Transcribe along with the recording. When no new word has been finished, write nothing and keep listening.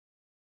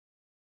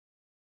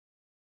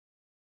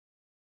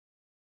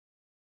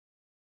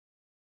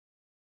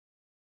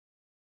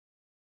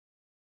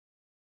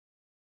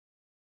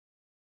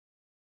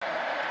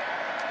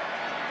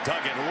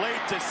Duggan,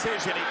 late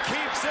decision. He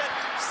keeps it,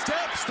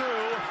 steps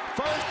through.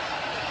 First.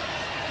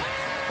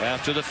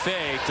 After the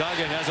fake,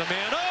 Duggan has a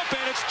man open.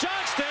 It's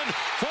Johnston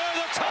for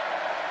the top.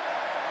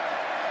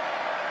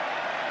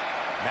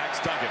 Max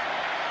Duggan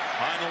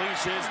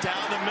unleashes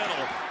down the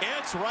middle.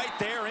 It's right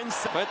there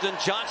inside. Quentin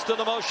Johnston,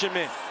 the motion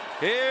man.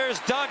 Here's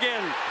Duggan.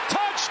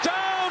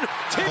 Touchdown!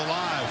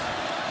 Alive.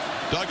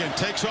 Duggan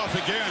takes off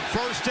again.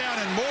 First down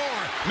and more.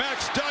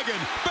 Max Duggan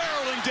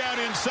barreling down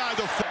inside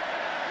the.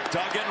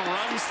 Duggan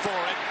runs for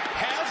it.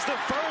 Has the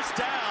first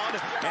down,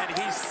 and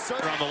he's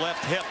on the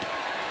left hip.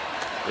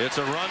 It's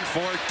a run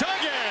for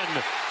Duggan.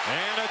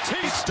 And a T.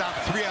 Stopped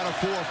 3 out of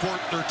 4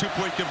 for their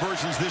 2-point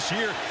conversions this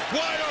year.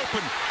 Wide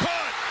open.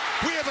 Caught.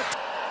 We have a.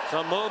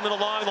 Some movement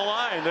along the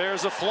line.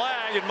 There's a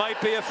flag. It might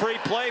be a free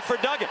play for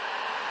Duggan.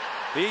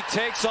 He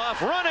takes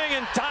off running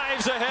and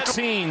dives ahead.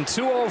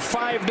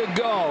 2:05 to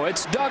go.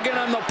 It's Duggan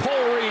on the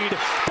pull read.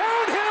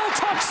 Downhill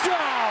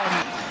touchdown.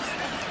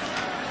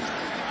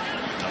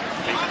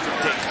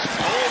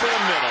 Over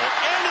the middle,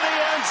 into the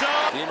end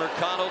zone.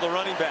 DiMercado, the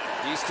running back.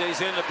 He stays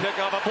in to pick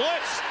up a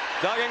blitz.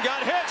 Duggan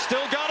got hit,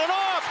 still got it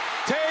off.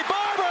 Tay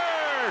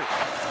Barber.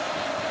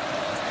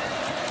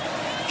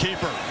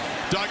 Keeper.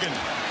 Duggan.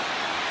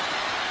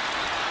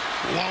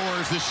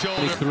 Lowers the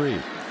shoulder. 3.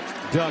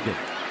 Duggan.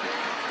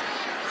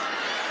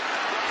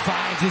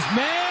 Finds his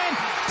man.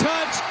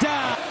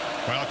 Touchdown.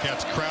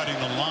 Wildcats crowding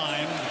the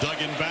line.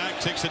 Duggan back,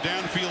 takes a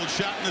downfield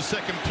shot in the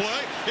second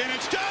play, and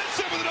it's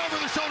Johnson with an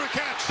over-the-shoulder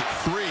catch.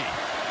 3.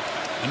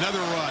 Another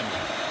run.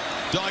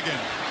 Duggan.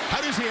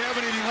 How does he have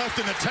anything left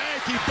in the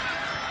tank?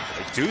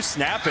 They do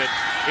snap it.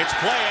 It's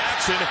play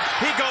action.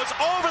 He goes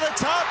over the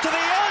top to the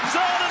end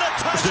zone and a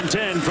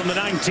touchdown. 10 from the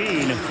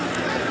 19.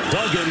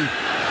 Duggan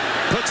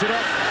puts it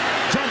up.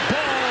 Jump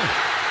ball.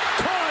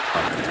 Caught.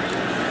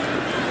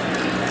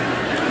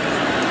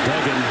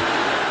 Duggan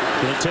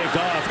will take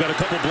off. Got a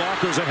couple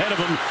blockers ahead of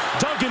him.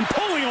 Duggan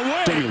pulling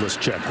away. Stimulus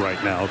check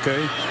right now, okay?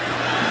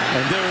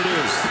 And there it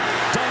is.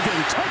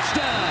 Duggan,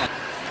 touchdown.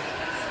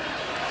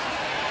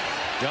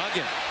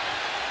 Duggan.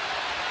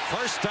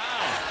 First down.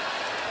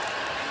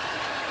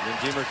 And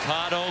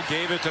DiMercado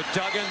gave it to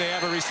Duggan. They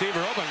have a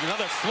receiver open.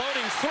 Another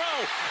floating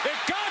throw. It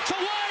got to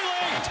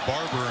Wiley. It's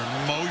Barber in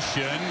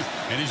motion,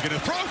 and he's going to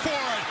throw for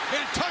it.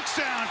 And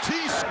touchdown,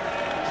 TCU.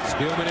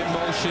 Spielman in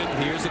motion.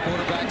 Here's the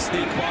quarterback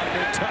sneak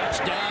partner.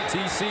 Touchdown,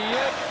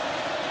 TCU.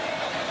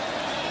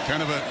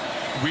 Kind of a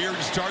weird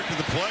start to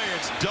the play.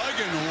 It's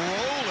Duggan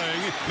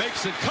rolling,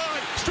 makes a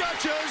cut,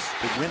 stretches.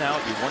 They win out,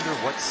 you wonder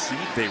what seed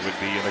they would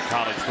be in the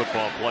college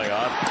football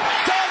playoff.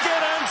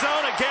 Duggan end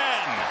zone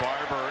again.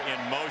 Barber in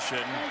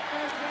motion.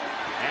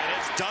 And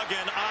it's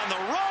Duggan on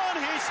the run.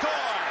 He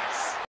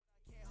scores.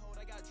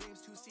 I got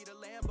dreams to see the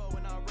Lambo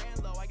and I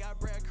ran low. I got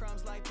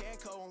breadcrumbs like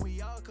Panko and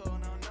we all go.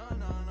 No.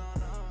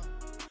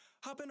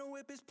 Hop in the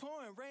whip is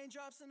pouring.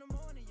 Raindrops in the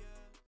morning.